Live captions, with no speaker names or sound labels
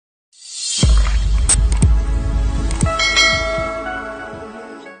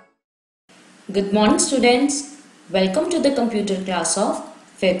Good morning students. Welcome to the computer class of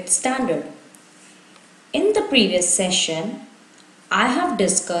 5th standard. In the previous session, I have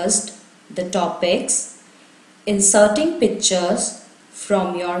discussed the topics inserting pictures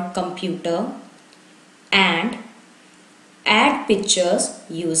from your computer and add pictures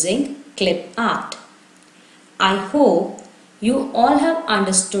using clip art. I hope you all have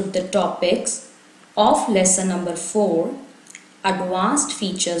understood the topics of lesson number 4, Advanced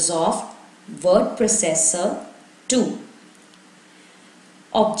Features of Word Processor 2.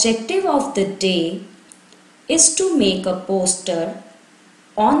 Objective of the day is to make a poster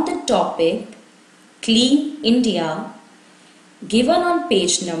on the topic Clean India given on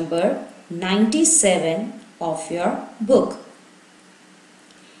page number 97 of your book.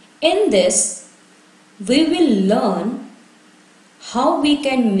 In this, we will learn how we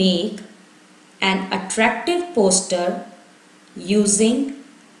can make an attractive poster using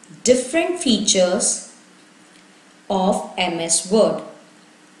different features of MS Word.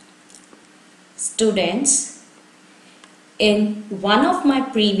 Students, in one of my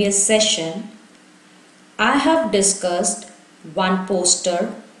previous sessions, I have discussed one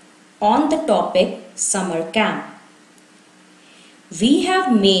poster on the topic Summer Camp. We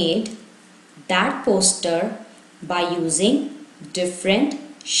have made that poster by using different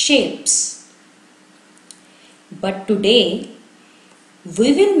shapes. But today,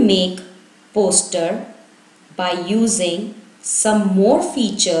 we will make poster by using some more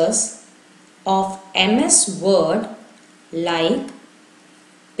features of MS Word like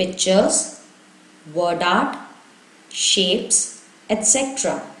pictures, word art, shapes,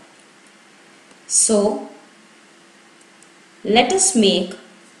 etc. So, let us make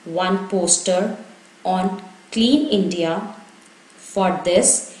one poster on Clean India. For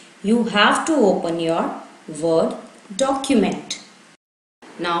this, you have to open your Word document.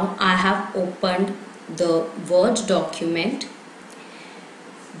 Now I have opened the Word document.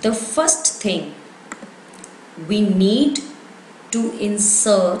 The first thing we need to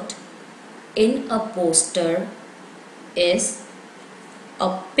insert in a poster is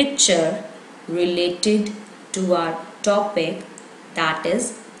a picture related to our topic, that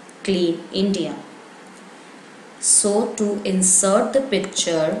is Clean India. So to insert the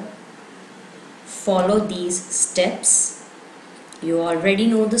picture, follow these steps. You already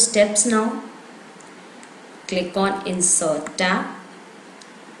know the steps now. Click on Insert tab.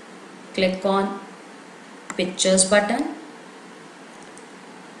 Click on Pictures button.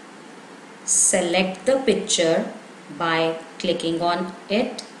 Select the picture by clicking on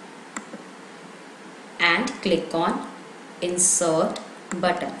it and click on Insert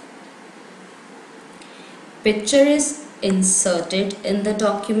button. Picture is inserted in the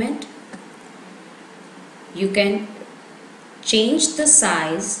document. You can change the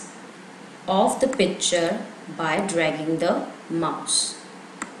size of the picture by dragging the mouse.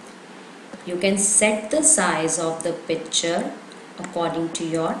 You can set the size of the picture according to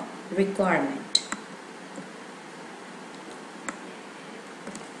your requirement.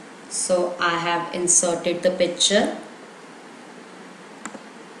 So I have inserted the picture.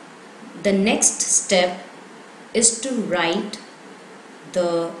 The next step is to write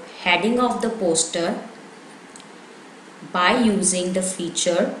the heading of the poster by using the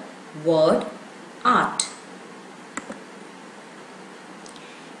feature Word Art.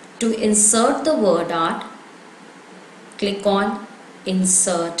 To insert the word art, click on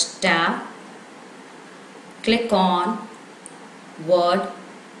Insert tab, click on Word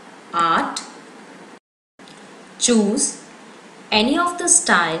Art, choose any of the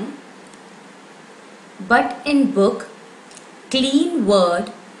style, but in book, Clean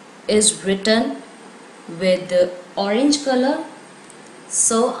Word is written with the orange color,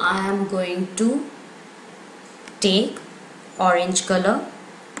 so I am going to take orange color.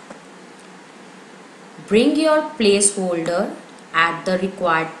 Bring your placeholder at the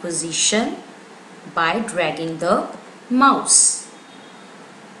required position by dragging the mouse.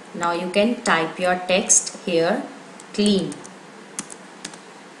 Now you can type your text here, clean.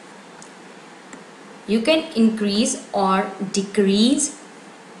 You can increase or decrease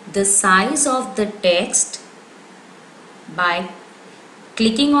the size of the text by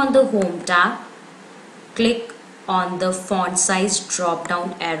clicking on the Home tab, click on the font size drop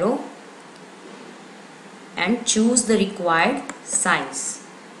down arrow and choose the required size.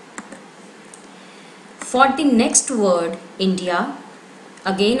 For the next word, India,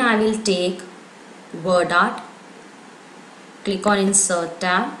 again I will take Word Art, click on Insert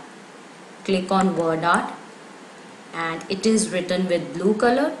tab, click on Word Art, and it is written with blue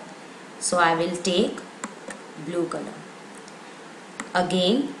color, so I will take blue color.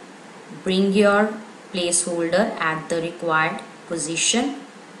 Again bring your placeholder at the required position,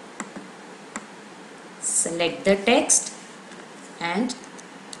 select the text and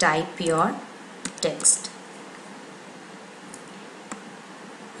type your text.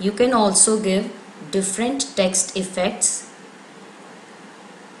 You can also give different text effects.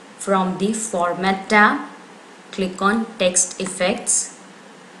 From the Format tab, click on Text Effects,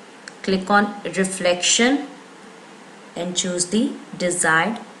 click on Reflection and choose the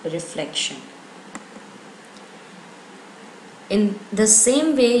desired reflection. In the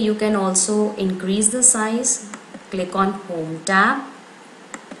same way, you can also increase the size. Click on Home tab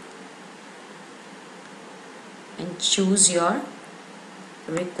and choose your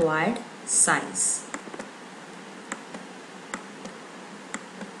required size.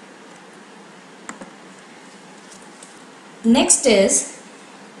 Next is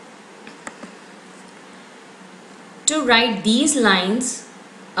to write these lines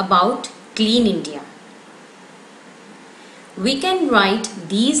about Clean India. We can write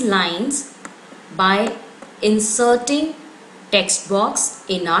these lines by inserting text box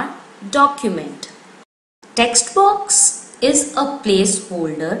in our document. Text box is a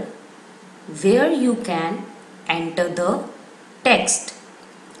placeholder where you can enter the text.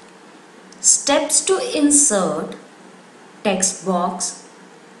 Steps to insert text box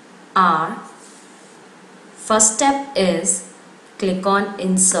are: first step is click on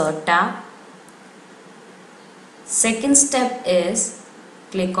Insert tab. Second step is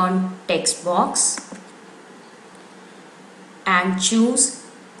click on text box and choose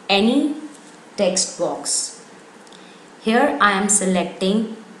any text box. Here I am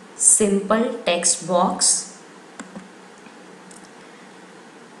selecting simple text box.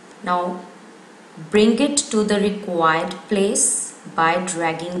 Now bring it to the required place by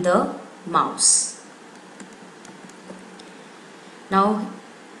dragging the mouse. Now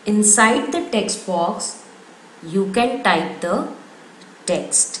inside the text box you can type the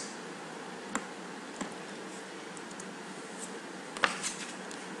text.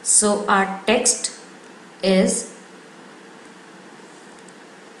 So our text is: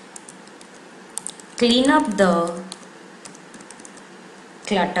 clean up the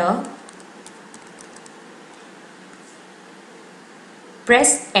clutter.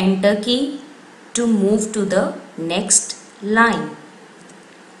 Press enter key to move to the next line.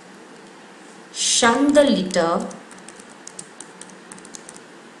 Shun the litter.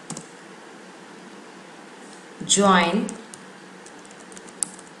 Join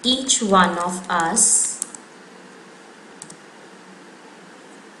each one of us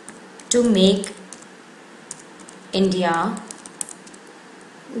to make India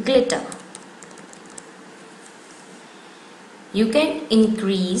glitter. You can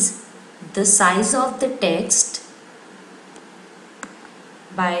increase the size of the text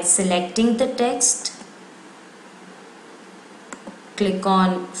by selecting the text. Click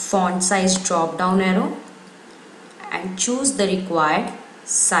on Font Size drop down arrow and choose the required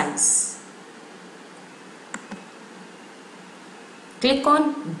size. Click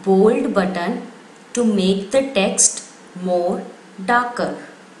on Bold button to make the text more darker.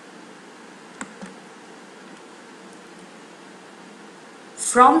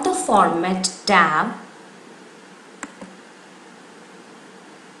 From the Format tab,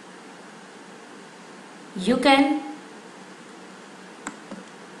 you can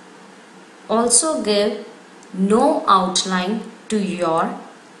also give no outline to your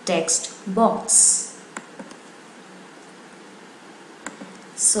text box.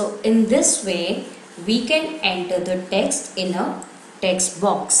 So in this way, we can enter the text in a text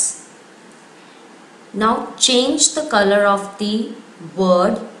box. Now change the color of the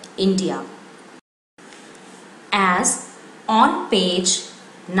word India. As on page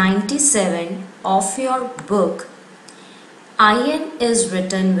 97 of your book, IN is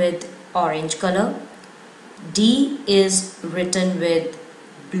written with orange color, D is written with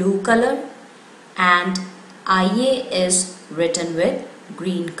blue color and IA is written with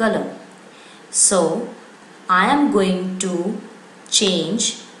green color. So I am going to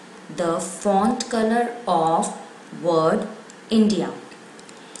change the font color of word India.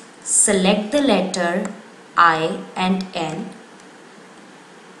 Select the letter I and N.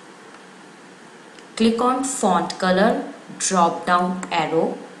 Click on Font Color drop down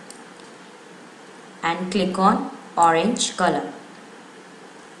arrow and click on Orange color.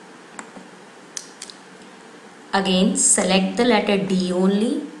 Again select the letter D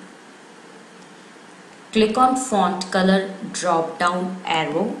only. Click on Font Color drop down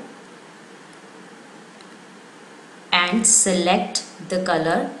arrow and select the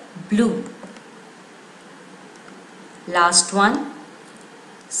color blue. Last one,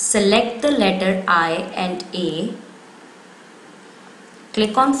 select the letter I and A,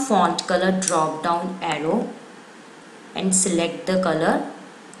 click on font color drop down arrow and select the color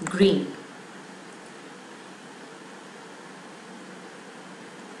green.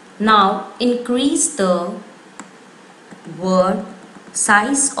 Now increase the word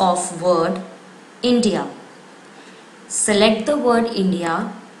size of word India. Select the word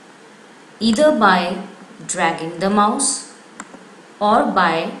India either by dragging the mouse or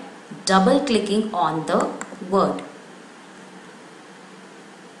by double clicking on the word.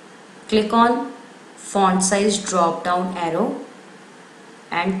 Click on font size drop down arrow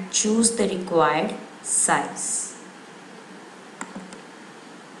and choose the required size.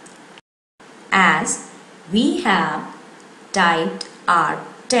 As we have typed our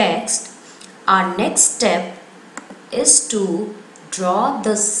text, our next step is to draw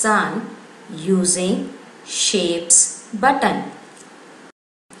the sun using shapes button.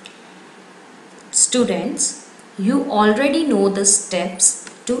 Students, you already know the steps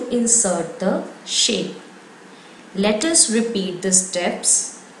to insert the shape. Let us repeat the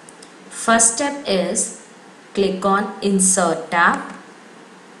steps. First step is click on Insert tab.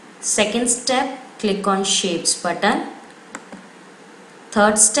 Second step, click on Shapes button.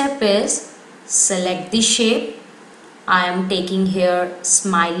 Third step is select the shape. I am taking here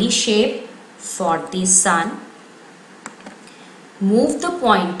smiley shape for the sun. Move the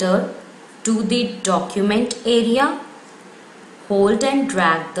pointer to the document area. Hold and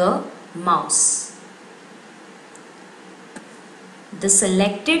drag the mouse. The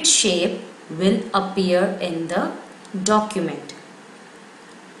selected shape will appear in the document.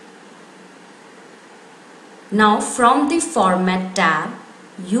 Now from the Format tab,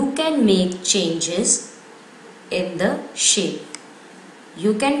 you can make changes in the shape.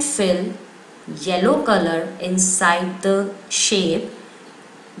 You can fill yellow color inside the shape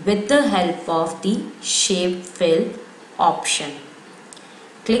with the help of the Shape Fill option.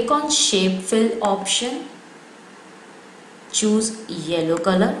 Click on Shape Fill option. Choose yellow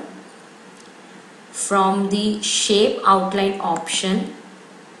color. From the Shape Outline option,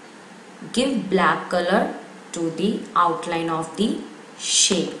 give black color to the outline of the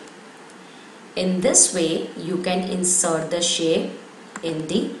shape. In this way, you can insert the shape in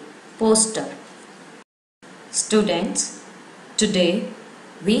the poster. Students, today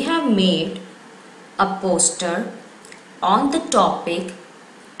we have made a poster on the topic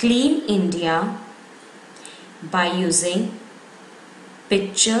Clean India by using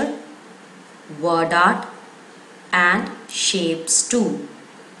picture, word art and shapes tool.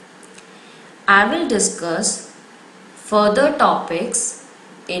 I will discuss further topics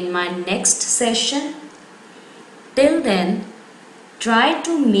in my next session. Till then, try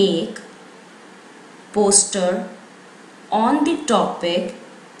to make poster on the topic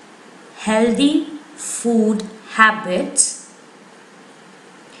healthy food habits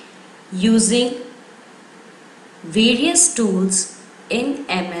using various tools in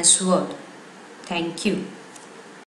MS Word. Thank you.